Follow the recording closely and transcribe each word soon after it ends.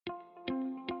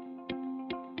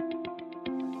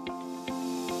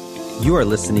You are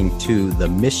listening to the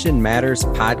Mission Matters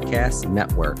Podcast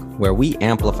Network, where we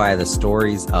amplify the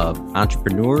stories of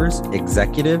entrepreneurs,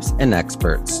 executives, and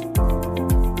experts.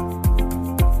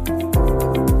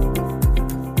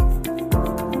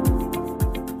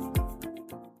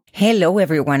 Hello,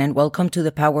 everyone, and welcome to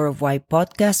the Power of Why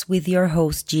podcast with your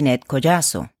host, Ginette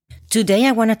Collazo. Today,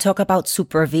 I want to talk about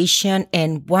supervision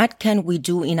and what can we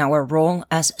do in our role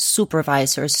as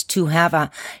supervisors to have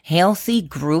a healthy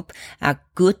group, a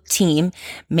good team,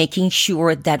 making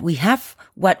sure that we have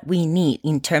what we need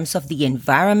in terms of the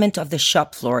environment of the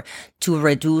shop floor to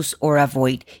reduce or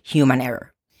avoid human error.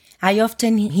 I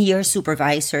often hear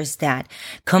supervisors that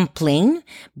complain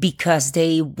because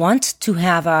they want to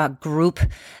have a group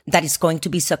that is going to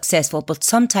be successful, but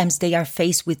sometimes they are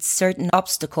faced with certain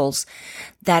obstacles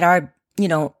that are,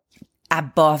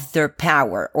 above their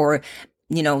power or,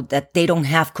 that they don't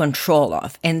have control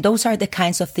of. And those are the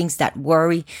kinds of things that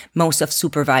worry most of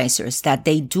supervisors, that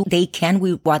they can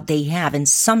with what they have. And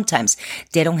sometimes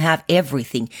they don't have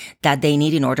everything that they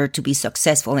need in order to be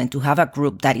successful and to have a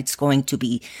group that it's going to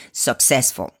be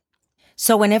successful.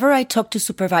 So whenever I talk to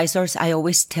supervisors, I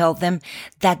always tell them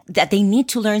that they need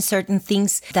to learn certain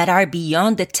things that are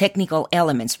beyond the technical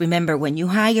elements. Remember, when you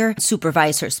hire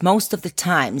supervisors, most of the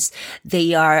times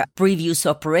they are previous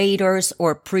operators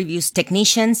or previous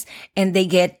technicians, and they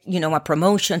get, a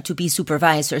promotion to be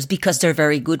supervisors because they're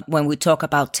very good when we talk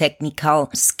about technical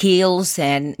skills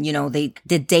and,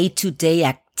 the day-to-day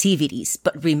activities.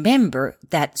 But remember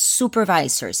that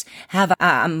supervisors have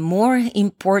a more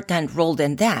important role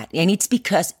than that. And it's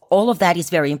because all of that is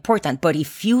very important. But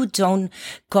if you don't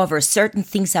cover certain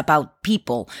things about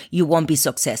people, you won't be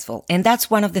successful. And that's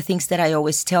one of the things that I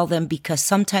always tell them, because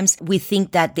sometimes we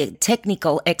think that the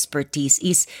technical expertise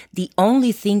is the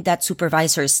only thing that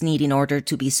supervisors need in order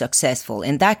to be successful.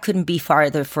 And that couldn't be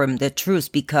farther from the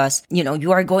truth, because,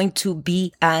 you are going to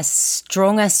be as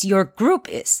strong as your group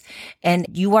is. And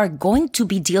you are going to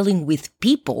be dealing with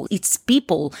people. It's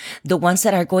people, the ones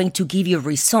that are going to give you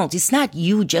results. It's not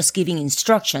you just giving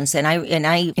instructions. And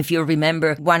I, if you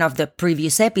remember one of the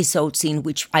previous episodes in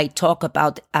which I talk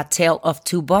about a tale of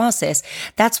two bosses,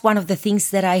 that's one of the things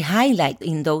that I highlight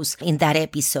in that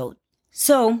episode.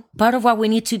 So part of what we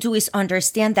need to do is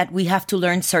understand that we have to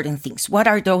learn certain things. What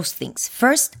are those things?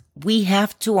 First, we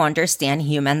have to understand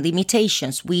human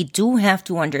limitations. We do have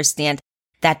to understand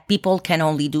that people can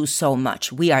only do so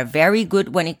much. We are very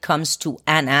good when it comes to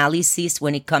analysis,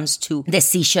 when it comes to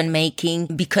decision making,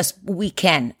 because we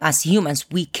can, as humans,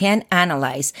 we can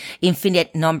analyze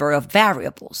infinite number of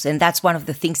variables. And that's one of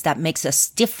the things that makes us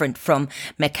different from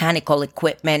mechanical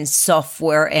equipment,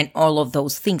 software, and all of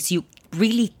those things. You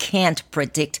really can't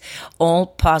predict all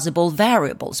possible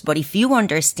variables. But if you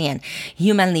understand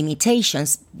human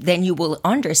limitations, then you will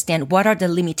understand what are the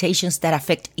limitations that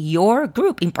affect your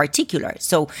group in particular.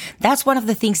 So that's one of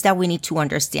the things that we need to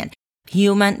understand,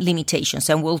 human limitations,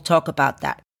 and we'll talk about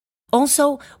that.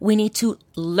 Also, we need to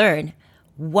learn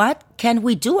what can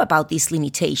we do about these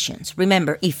limitations?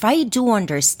 Remember, if I do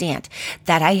understand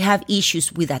that I have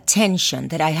issues with attention,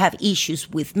 that I have issues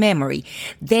with memory,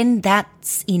 then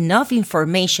that's enough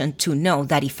information to know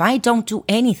that if I don't do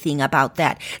anything about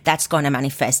that, that's going to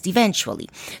manifest eventually.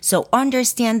 So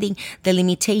understanding the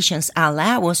limitations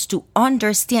allow us to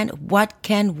understand what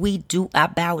can we do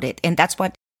about it. And that's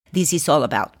what this is all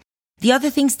about. The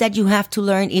other things that you have to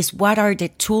learn is what are the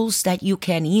tools that you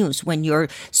can use when you're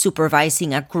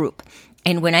supervising a group.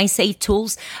 And when I say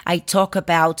tools, I talk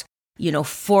about,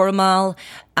 formal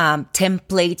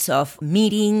templates of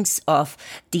meetings, of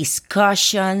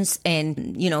discussions,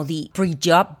 and, the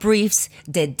pre-job briefs,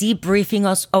 the debriefing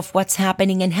of what's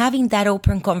happening, and having that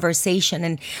open conversation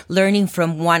and learning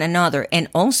from one another, and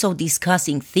also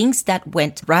discussing things that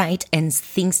went right and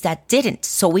things that didn't,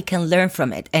 so we can learn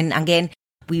from it. And again,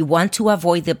 we want to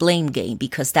avoid the blame game,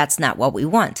 because that's not what we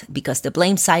want, because the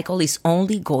blame cycle is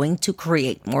only going to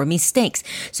create more mistakes.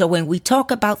 So when we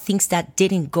talk about things that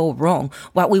didn't go wrong,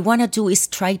 what we want to do is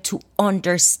try to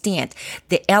understand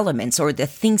the elements or the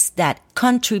things that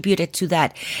contributed to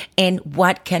that, and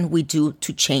what can we do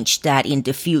to change that in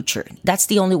the future. That's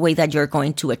the only way that you're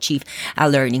going to achieve a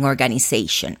learning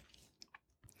organization.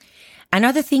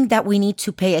 Another thing that we need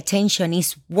to pay attention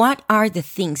is what are the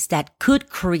things that could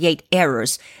create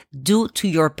errors due to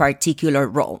your particular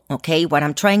role, okay? What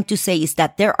I'm trying to say is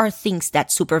that there are things that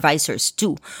supervisors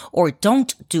do or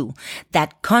don't do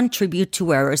that contribute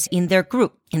to errors in their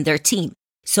group, in their team.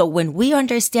 So when we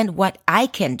understand what I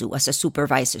can do as a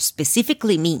supervisor,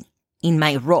 specifically me, in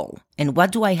my role? And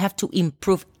what do I have to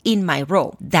improve in my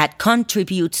role that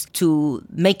contributes to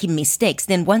making mistakes?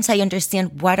 Then once I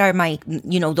understand what are my,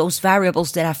 those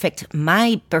variables that affect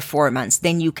my performance,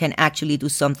 then you can actually do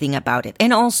something about it.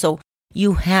 And also,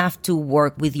 you have to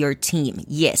work with your team.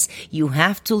 Yes, you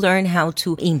have to learn how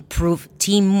to improve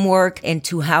teamwork and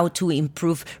to how to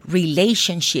improve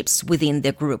relationships within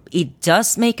the group. It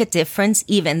does make a difference,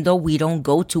 even though we don't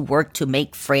go to work to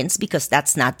make friends, because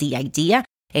that's not the idea.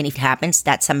 And if it happens,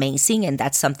 that's amazing. And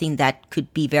that's something that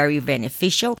could be very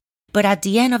beneficial. But at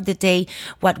the end of the day,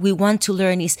 what we want to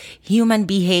learn is human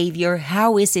behavior.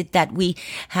 How is it that we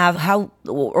have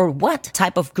what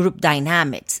type of group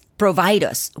dynamics provide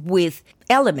us with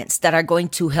elements that are going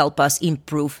to help us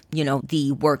improve,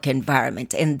 the work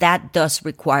environment. And that does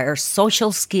require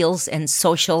social skills and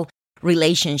social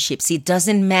relationships. It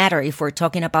doesn't matter if we're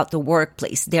talking about the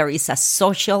workplace. There is a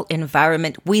social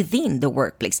environment within the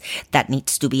workplace that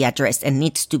needs to be addressed and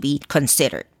needs to be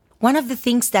considered. One of the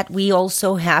things that we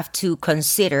also have to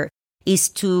consider is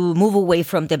to move away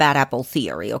from the bad apple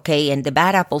theory, okay? And the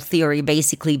bad apple theory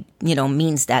basically,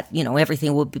 means that,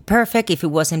 everything would be perfect if it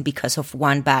wasn't because of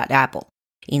one bad apple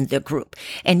in the group.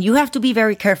 And you have to be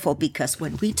very careful, because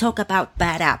when we talk about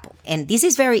bad apple, and this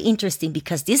is very interesting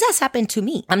because this has happened to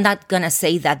me. I'm not going to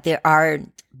say that there are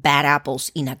bad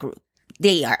apples in a group.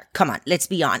 They are. Come on, let's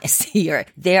be honest here.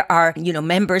 There are,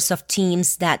 members of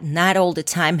teams that not all the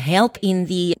time help in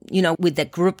the, with the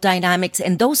group dynamics,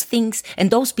 and those things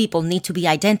and those people need to be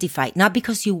identified, not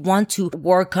because you want to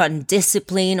work on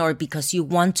discipline or because you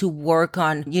want to work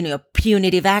on,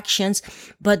 punitive actions,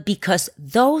 but because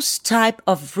those type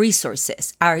of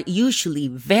resources are usually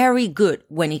very good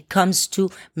when it comes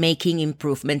to making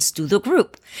improvements to the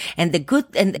group. And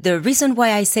the reason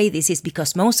why I say this is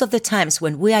because most of the times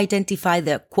when we identify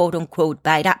the quote unquote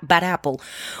bad apple,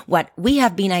 what we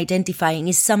have been identifying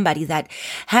is somebody that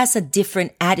has a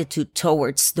different attitude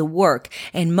towards the work.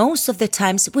 And most of the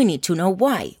times we need to know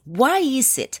why. Why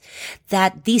is it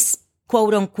that these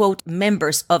quote unquote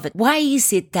members of it, why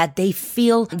is it that they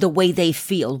feel the way they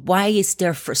feel? Why is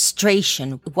there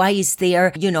frustration? Why is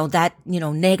there, that,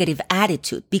 negative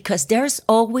attitude? Because there's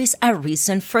always a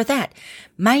reason for that.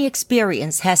 My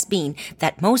experience has been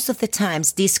that most of the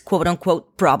times these quote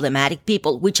unquote problematic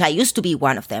people, which I used to be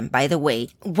one of them, by the way,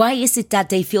 why is it that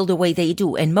they feel the way they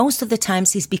do? And most of the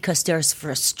times is because there's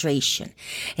frustration.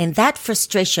 And that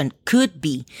frustration could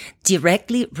be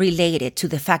directly related to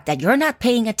the fact that you're not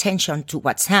paying attention to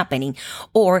what's happening,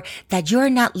 or that you're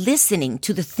not listening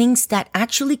to the things that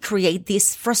actually create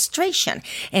this frustration.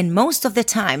 And most of the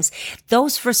times,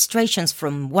 those frustrations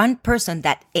from one person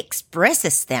that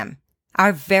expresses them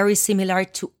are very similar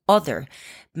to other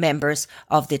members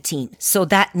of the team. So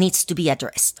that needs to be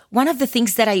addressed. One of the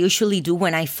things that I usually do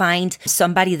when I find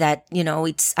somebody that,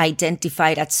 it's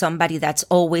identified as somebody that's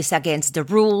always against the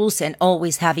rules and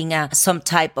always having some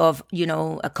type of,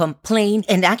 a complaint.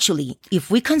 And actually,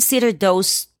 if we consider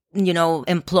those,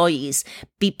 employees,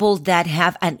 people that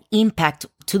have an impact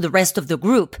to the rest of the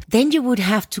group, then you would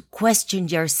have to question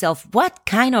yourself what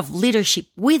kind of leadership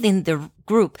within the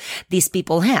group these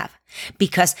people have.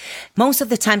 Because most of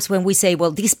the times when we say,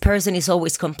 well, this person is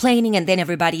always complaining and then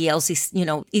everybody else is,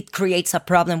 it creates a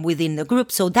problem within the group.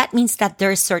 So that means that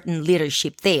there's certain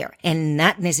leadership there, and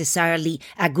not necessarily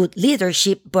a good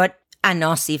leadership, but a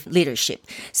nocive leadership.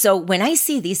 So when I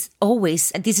see this,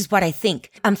 always, this is what I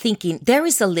think. I'm thinking there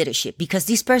is a leadership because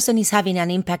this person is having an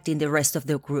impact in the rest of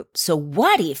the group. So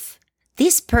what if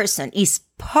this person is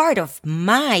part of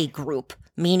my group,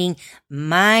 meaning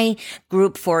my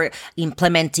group for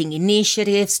implementing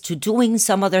initiatives, to doing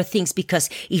some other things? Because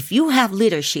if you have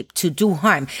leadership to do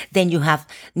harm, then you have,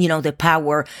 the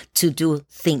power to do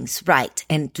things right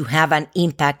and to have an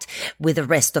impact with the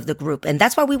rest of the group. And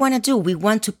that's what we want to do. We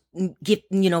want to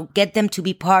get them to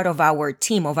be part of our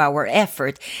team, of our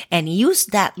effort, and use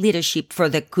that leadership for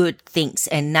the good things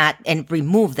and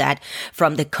remove that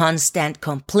from the constant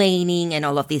complaining and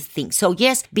all of these things. So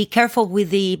yes, be careful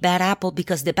with the bad apple,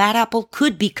 because the bad apple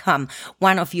could become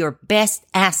one of your best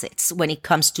assets when it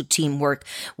comes to teamwork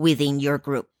within your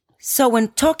group. So when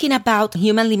talking about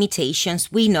human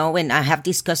limitations, we know, and I have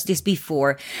discussed this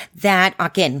before, that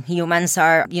again, humans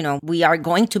are, we are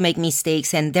going to make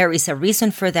mistakes, and there is a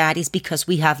reason for that. Is because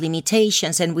we have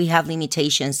limitations, and we have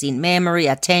limitations in memory,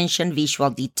 attention, visual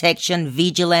detection,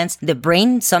 vigilance. The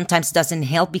brain sometimes doesn't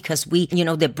help because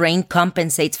the brain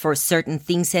compensates for certain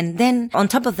things. And then on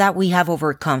top of that, we have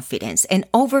overconfidence, and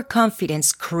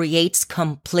overconfidence creates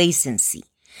complacency.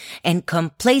 And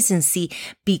complacency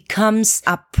becomes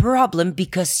a problem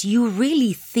because you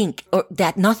really think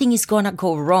that nothing is going to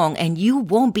go wrong and you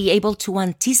won't be able to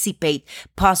anticipate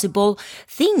possible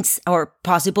things or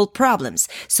possible problems.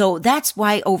 So that's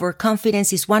why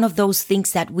overconfidence is one of those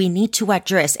things that we need to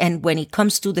address. And when it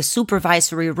comes to the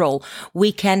supervisory role,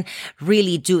 we can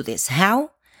really do this.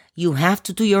 How? You have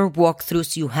to do your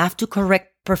walkthroughs. You have to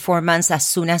correct performance as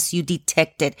soon as you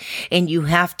detect it. And you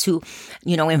have to,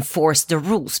 enforce the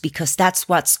rules, because that's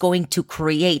what's going to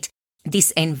create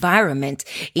this environment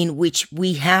in which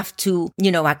we have to,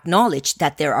 acknowledge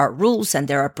that there are rules and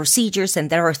there are procedures and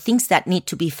there are things that need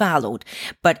to be followed.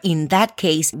 But in that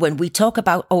case, when we talk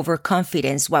about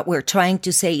overconfidence, what we're trying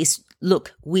to say is,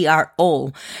 look, we are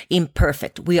all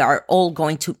imperfect. We are all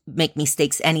going to make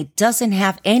mistakes, and it doesn't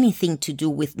have anything to do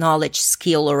with knowledge,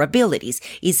 skill, or abilities.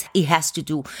 It has to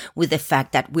do with the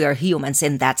fact that we are humans,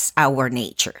 and that's our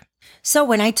nature. So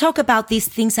when I talk about these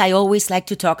things, I always like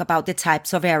to talk about the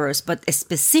types of errors, but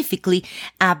specifically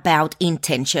about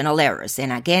intentional errors.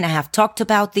 And again, I have talked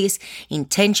about this.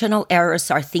 Intentional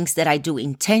errors are things that I do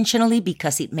intentionally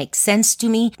because it makes sense to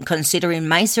me, considering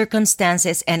my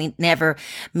circumstances, and it never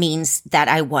means that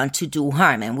I want to do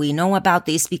harm. And we know about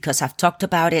this because I've talked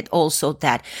about it also,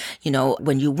 that,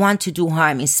 when you want to do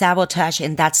harm is sabotage,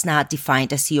 and that's not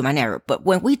defined as human error. But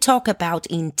when we talk about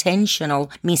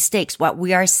intentional mistakes, what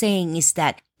we are saying is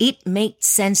that it made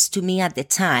sense to me at the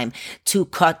time to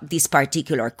cut this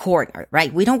particular corner,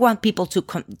 right? We don't want people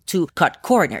to cut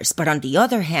corners. But on the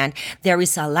other hand, there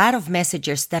is a lot of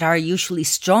messages that are usually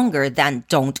stronger than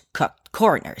don't cut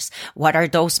corners. What are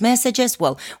those messages?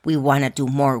 Well, we want to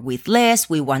do more with less.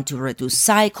 We want to reduce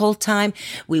cycle time.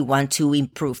 We want to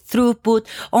improve throughput.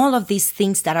 All of these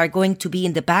things that are going to be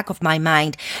in the back of my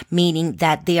mind, meaning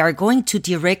that they are going to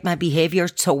direct my behavior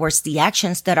towards the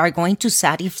actions that are going to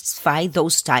satisfy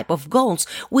those type of goals,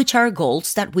 which are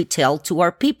goals that we tell to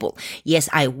our people. Yes,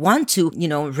 I want to,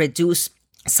 reduce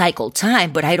cycle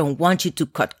time, but I don't want you to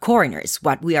cut corners.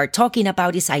 What we are talking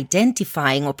about is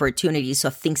identifying opportunities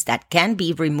of things that can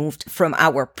be removed from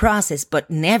our process, but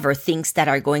never things that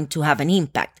are going to have an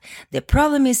impact. The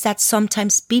problem is that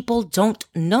sometimes people don't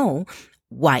know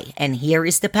why. And here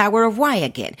is the power of why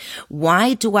again.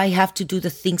 Why do I have to do the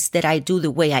things that I do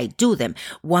the way I do them?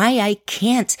 Why I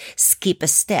can't skip a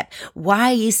step?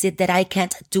 Why is it that I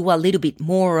can't do a little bit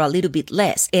more or a little bit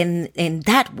less? And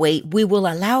that way we will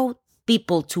allow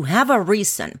people to have a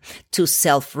reason to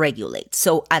self-regulate.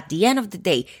 So at the end of the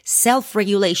day,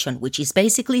 self-regulation, which is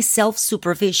basically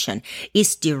self-supervision,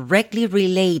 is directly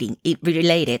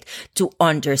related to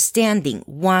understanding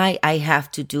why I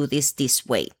have to do this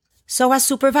way. So as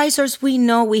supervisors, we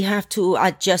know we have to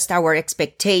adjust our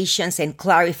expectations and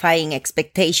clarifying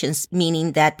expectations,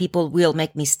 meaning that people will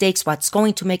make mistakes. What's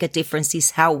going to make a difference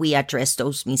is how we address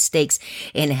those mistakes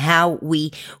and how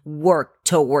we work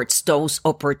towards those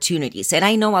opportunities. And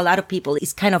I know a lot of people,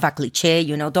 it's kind of a cliche,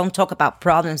 don't talk about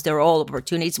problems. They're all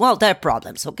opportunities. Well, they're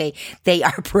problems, okay? They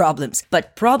are problems,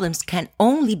 but problems can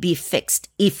only be fixed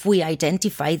if we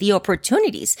identify the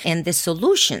opportunities and the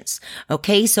solutions,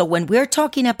 okay? So when we're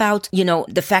talking about,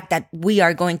 the fact that we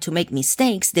are going to make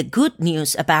mistakes, the good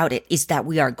news about it is that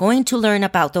we are going to learn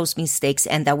about those mistakes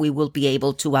and that we will be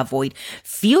able to avoid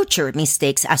future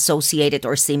mistakes associated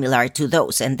or similar to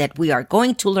those, and that we are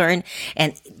going to learn.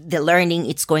 And the learning,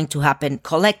 it's going to happen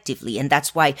collectively. And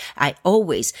that's why I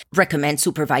always recommend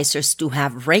supervisors to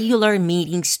have regular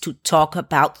meetings to talk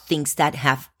about things that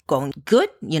have gone good,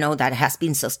 that has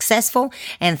been successful,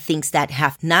 and things that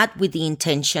have not, with the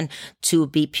intention to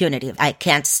be punitive. I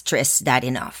can't stress that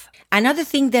enough. Another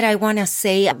thing that I want to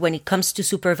say when it comes to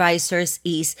supervisors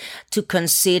is to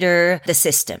consider the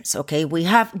systems. Okay.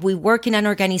 We work in an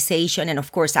organization, and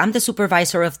of course I'm the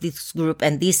supervisor of this group,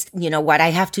 and this, what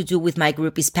I have to do with my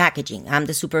group is packaging. I'm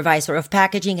the supervisor of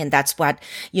packaging, and that's what,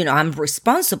 I'm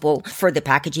responsible for the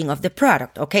packaging of the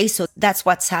product. Okay. So that's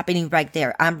what's happening right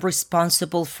there. I'm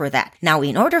responsible for that. Now,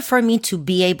 in order for me to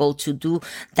be able to do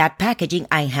that packaging,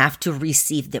 I have to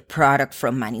receive the product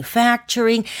from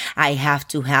manufacturing. I have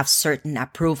to have certain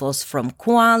approvals from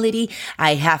quality.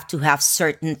 I have to have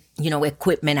certain,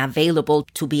 equipment available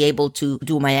to be able to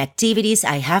do my activities.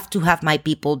 I have to have my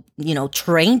people,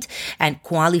 trained and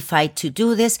qualified to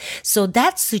do this. So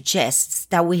that suggests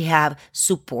that we have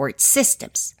support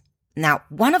systems. Now,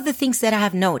 one of the things that I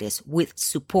have noticed with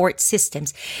support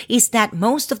systems is that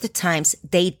most of the times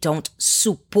they don't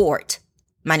support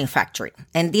manufacturing.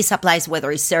 And this applies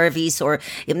whether it's service or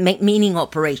meaning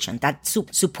operation, that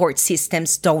support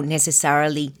systems don't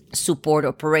necessarily support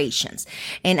operations.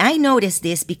 And I noticed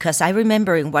this because I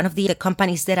remember in one of the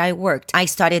companies that I worked, I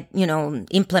started,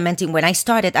 implementing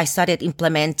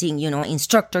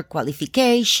instructor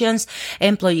qualifications,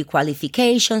 employee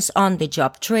qualifications,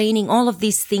 on-the-job training, all of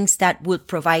these things that would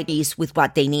provide ease with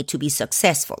what they need to be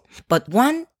successful. But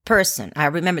one person, I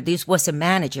remember this was a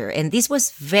manager, and this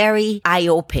was very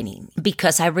eye-opening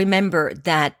because I remember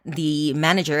that the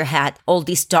manager had all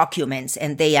these documents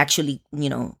and they actually,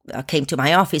 came to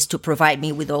my office to provide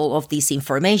me with all of this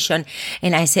information.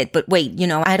 And I said, but wait,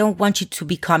 I don't want you to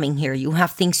be coming here. You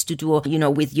have things to do,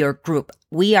 with your group.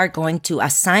 We are going to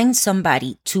assign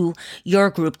somebody to your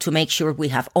group to make sure we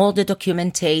have all the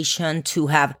documentation, to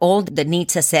have all the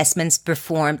needs assessments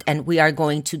performed, and we are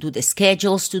going to do the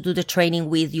schedules to do the training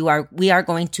with you. We are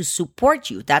going to support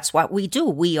you. That's what we do.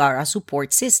 We are a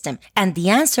support system. And the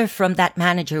answer from that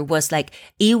manager was like,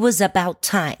 it was about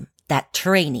time that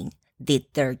training did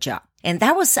their job. And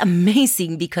that was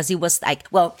amazing because it was like,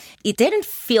 well, it didn't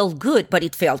feel good, but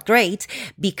it felt great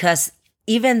because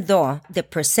even though the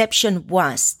perception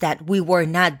was that we were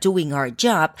not doing our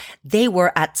job, they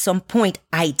were at some point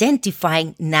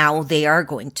identifying now they are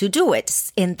going to do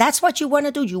it. And that's what you want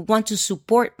to do. You want to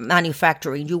support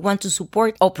manufacturing. You want to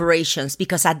support operations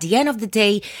because at the end of the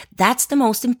day, that's the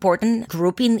most important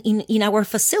group in our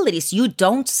facilities. You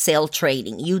don't sell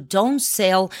training. You don't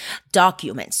sell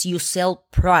documents. You sell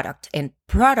product, and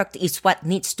product is what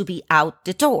needs to be out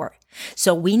the door.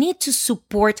 So we need to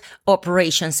support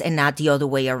operations and not the other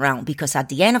way around, because at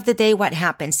the end of the day, what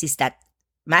happens is that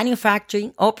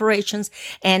manufacturing, operations,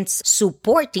 and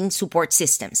supporting support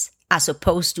systems as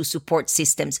opposed to support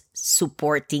systems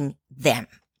supporting them.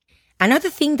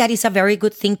 Another thing that is a very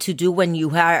good thing to do when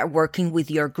you are working with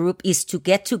your group is to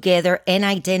get together and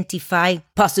identify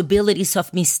possibilities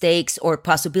of mistakes or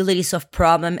possibilities of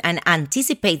problem and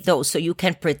anticipate those so you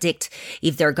can predict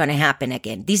if they're going to happen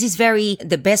again.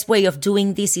 The best way of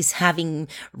doing this is having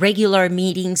regular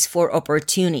meetings for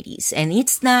opportunities. And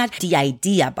it's not the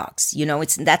idea box,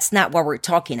 that's not what we're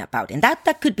talking about. And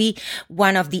that could be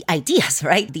one of the ideas,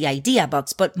 right? The idea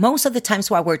box. But most of the times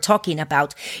what we're talking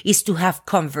about is to have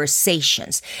conversations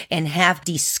and have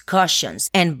discussions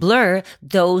and blur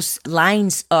those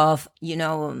lines of,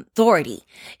 authority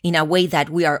in a way that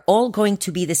we are all going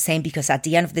to be the same, because at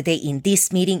the end of the day, in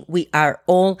this meeting, we are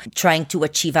all trying to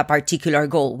achieve a particular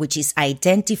goal, which is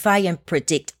identify and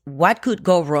predict what could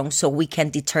go wrong so we can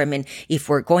determine if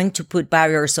we're going to put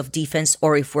barriers of defense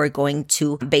or if we're going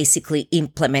to basically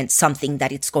implement something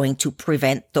that it's going to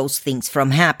prevent those things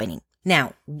from happening.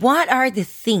 Now, what are the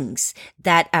things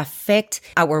that affect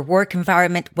our work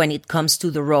environment when it comes to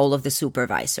the role of the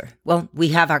supervisor? Well, we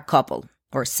have a couple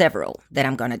or several that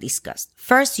I'm going to discuss.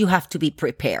 First, you have to be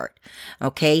prepared,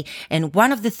 okay? And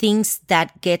one of the things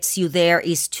that gets you there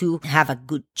is to have a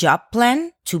good job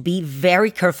plan, to be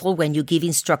very careful when you give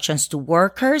instructions to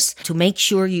workers, to make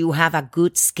sure you have a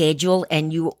good schedule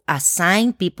and you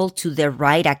assign people to the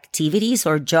right activities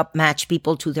or job match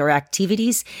people to their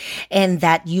activities, and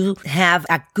that you have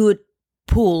a good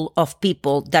pool of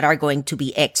people that are going to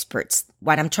be experts.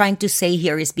 What I'm trying to say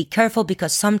here is be careful,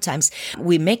 because sometimes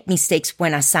we make mistakes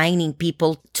when assigning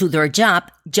people to their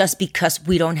job just because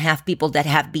we don't have people that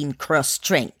have been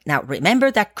cross-trained. Now, remember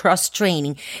that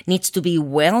cross-training needs to be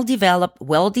well-developed,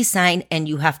 well-designed, and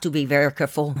you have to be very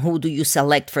careful who do you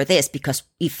select for this, because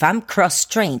if I'm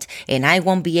cross-trained and I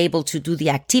won't be able to do the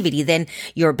activity, then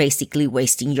you're basically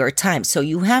wasting your time. So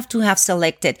you have to have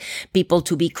selected people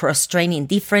to be cross-trained in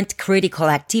different critical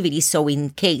activities. So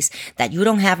in case that you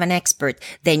don't have an expert,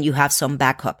 then you have some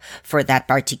backup for that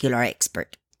particular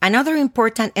expert. Another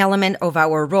important element of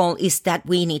our role is that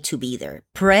we need to be there.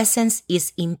 Presence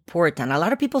is important. A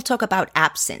lot of people talk about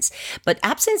absence, but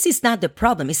absence is not the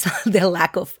problem. It's the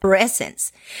lack of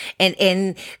presence.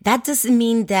 And that doesn't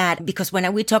mean that, because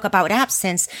when we talk about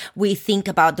absence, we think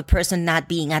about the person not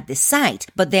being at the site,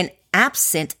 but then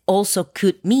absent also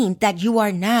could mean that you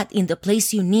are not in the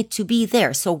place you need to be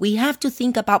there. So we have to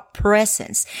think about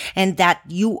presence and that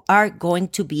you are going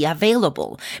to be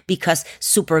available, because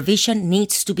supervision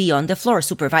needs to be on the floor.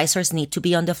 Supervisors need to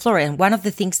be on the floor. And one of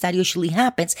the things that usually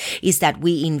happens is that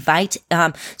we invite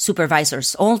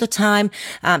supervisors all the time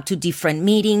to different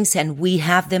meetings, and we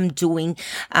have them doing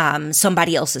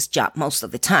somebody else's job most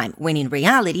of the time, when in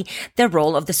reality, the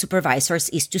role of the supervisors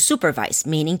is to supervise,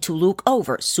 meaning to look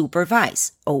over, supervise.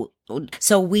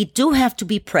 So we do have to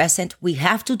be present. We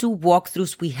have to do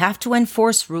walkthroughs. We have to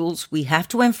enforce rules. We have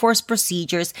to enforce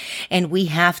procedures, and we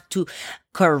have to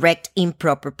correct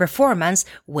improper performance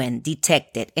when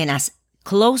detected. And as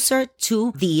closer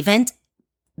to the event,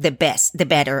 the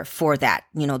better for that.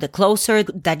 The closer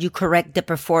that you correct the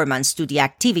performance to the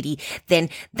activity, then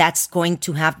that's going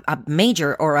to have a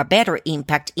major or a better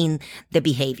impact in the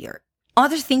behavior.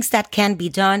 Other things that can be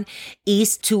done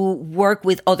is to work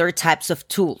with other types of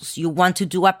tools. You want to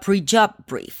do a pre-job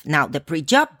brief. Now, the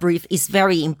pre-job brief is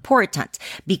very important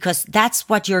because that's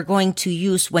what you're going to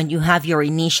use when you have your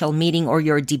initial meeting or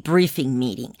your debriefing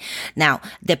meeting. Now,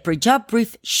 the pre-job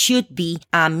brief should be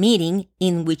a meeting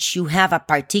in which you have a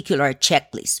particular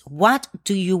checklist. What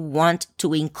do you want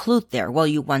to include there? Well,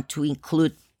 you want to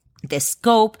include the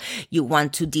scope, you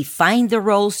want to define the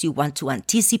roles, you want to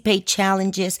anticipate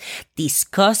challenges,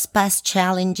 discuss past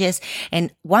challenges.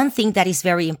 And one thing that is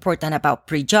very important about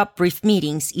pre-job brief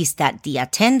meetings is that the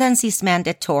attendance is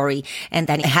mandatory and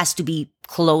that it has to be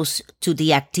close to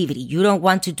the activity. You don't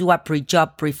want to do a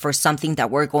pre-job brief for something that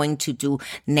we're going to do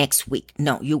next week.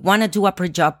 No, you want to do a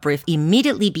pre-job brief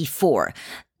immediately before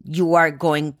you are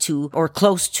going to or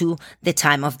close to the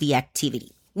time of the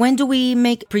activity. When do we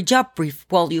make pre-job brief?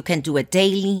 Well, you can do it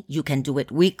daily. You can do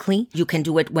it weekly. You can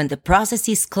do it when the process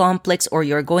is complex or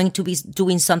you're going to be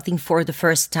doing something for the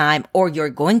first time or you're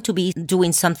going to be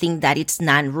doing something that it's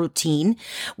non-routine,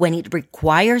 when it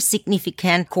requires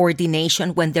significant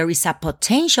coordination, when there is a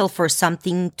potential for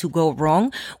something to go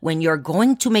wrong, when you're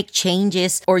going to make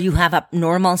changes or you have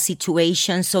abnormal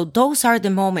situations. So those are the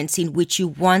moments in which you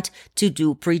want to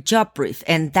do pre-job brief.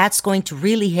 And that's going to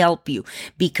really help you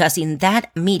because in that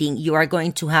meeting, you are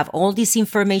going to have all this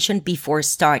information before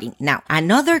starting. Now,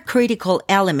 another critical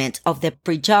element of the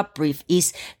pre-job brief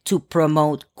is to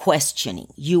promote questioning.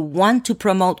 You want to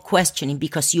promote questioning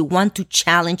because you want to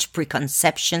challenge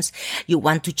preconceptions. You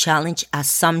want to challenge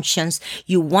assumptions.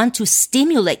 You want to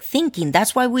stimulate thinking.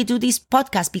 That's why we do this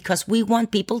podcast, because we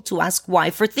want people to ask why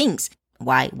for things.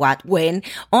 Why, what, when,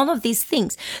 all of these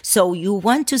things. So you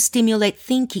want to stimulate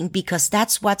thinking because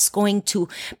that's what's going to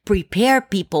prepare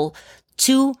people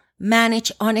to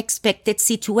manage unexpected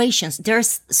situations.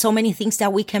 There's so many things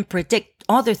that we can predict.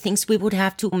 Other things we would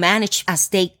have to manage as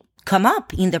they come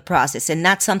up in the process and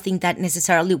not something that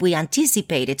necessarily we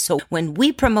anticipated. So when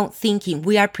we promote thinking,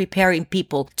 we are preparing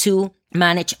people to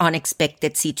manage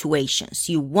unexpected situations.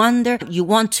 You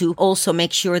want to also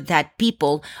make sure that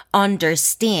people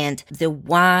understand the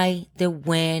why, the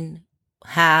when,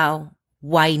 how,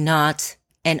 why not,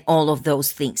 and all of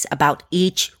those things about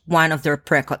each one of their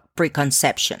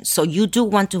preconceptions. So you do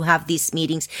want to have these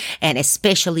meetings, and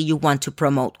especially you want to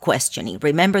promote questioning.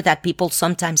 Remember that people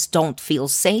sometimes don't feel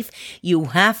safe. You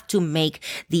have to make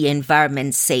the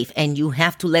environment safe, and you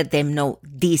have to let them know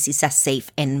this is a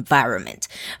safe environment.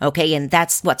 Okay. And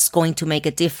that's what's going to make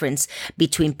a difference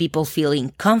between people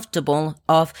feeling comfortable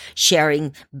of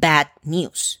sharing bad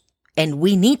news. And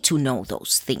we need to know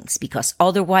those things because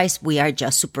otherwise we are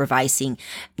just supervising,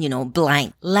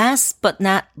 blind. Last but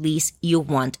not least, you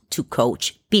want to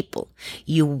coach people.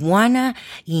 You want to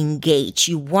engage.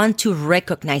 You want to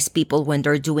recognize people when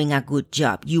they're doing a good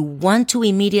job. You want to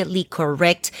immediately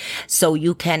correct so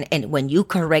you can, and when you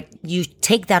correct, you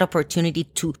take that opportunity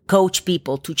to coach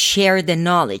people, to share the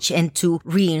knowledge and to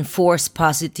reinforce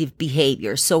positive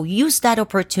behavior. So use that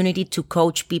opportunity to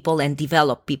coach people and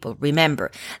develop people.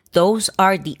 Remember, those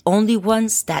are the only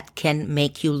ones that can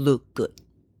make you look good.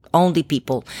 Only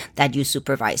people that you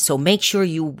supervise. So make sure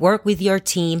you work with your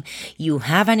team. You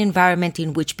have an environment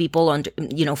in which people,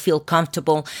 feel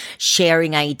comfortable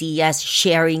sharing ideas,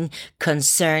 sharing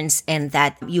concerns, and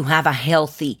that you have a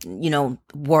healthy,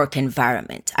 work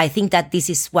environment. I think that this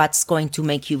is what's going to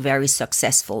make you very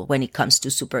successful when it comes to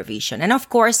supervision. And of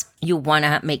course, you want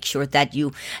to make sure that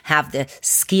you have the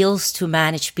skills to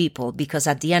manage people, because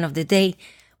at the end of the day,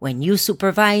 when you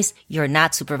supervise, you're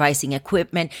not supervising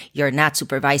equipment, you're not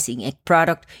supervising a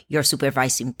product, you're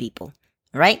supervising people,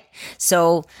 right?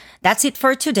 So that's it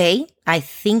for today. I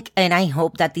think and I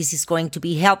hope that this is going to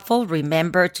be helpful.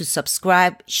 Remember to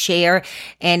subscribe, share,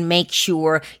 and make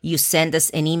sure you send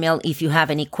us an email if you have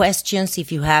any questions,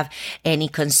 if you have any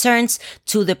concerns,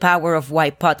 to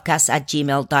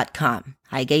thepowerofwhypodcast@gmail.com.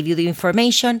 I gave you the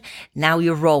information. Now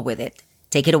you roll with it.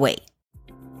 Take it away.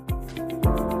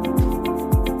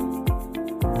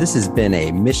 This has been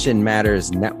a Mission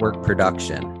Matters Network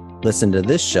production. Listen to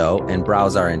this show and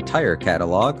browse our entire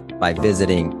catalog by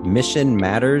visiting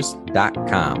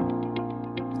missionmatters.com.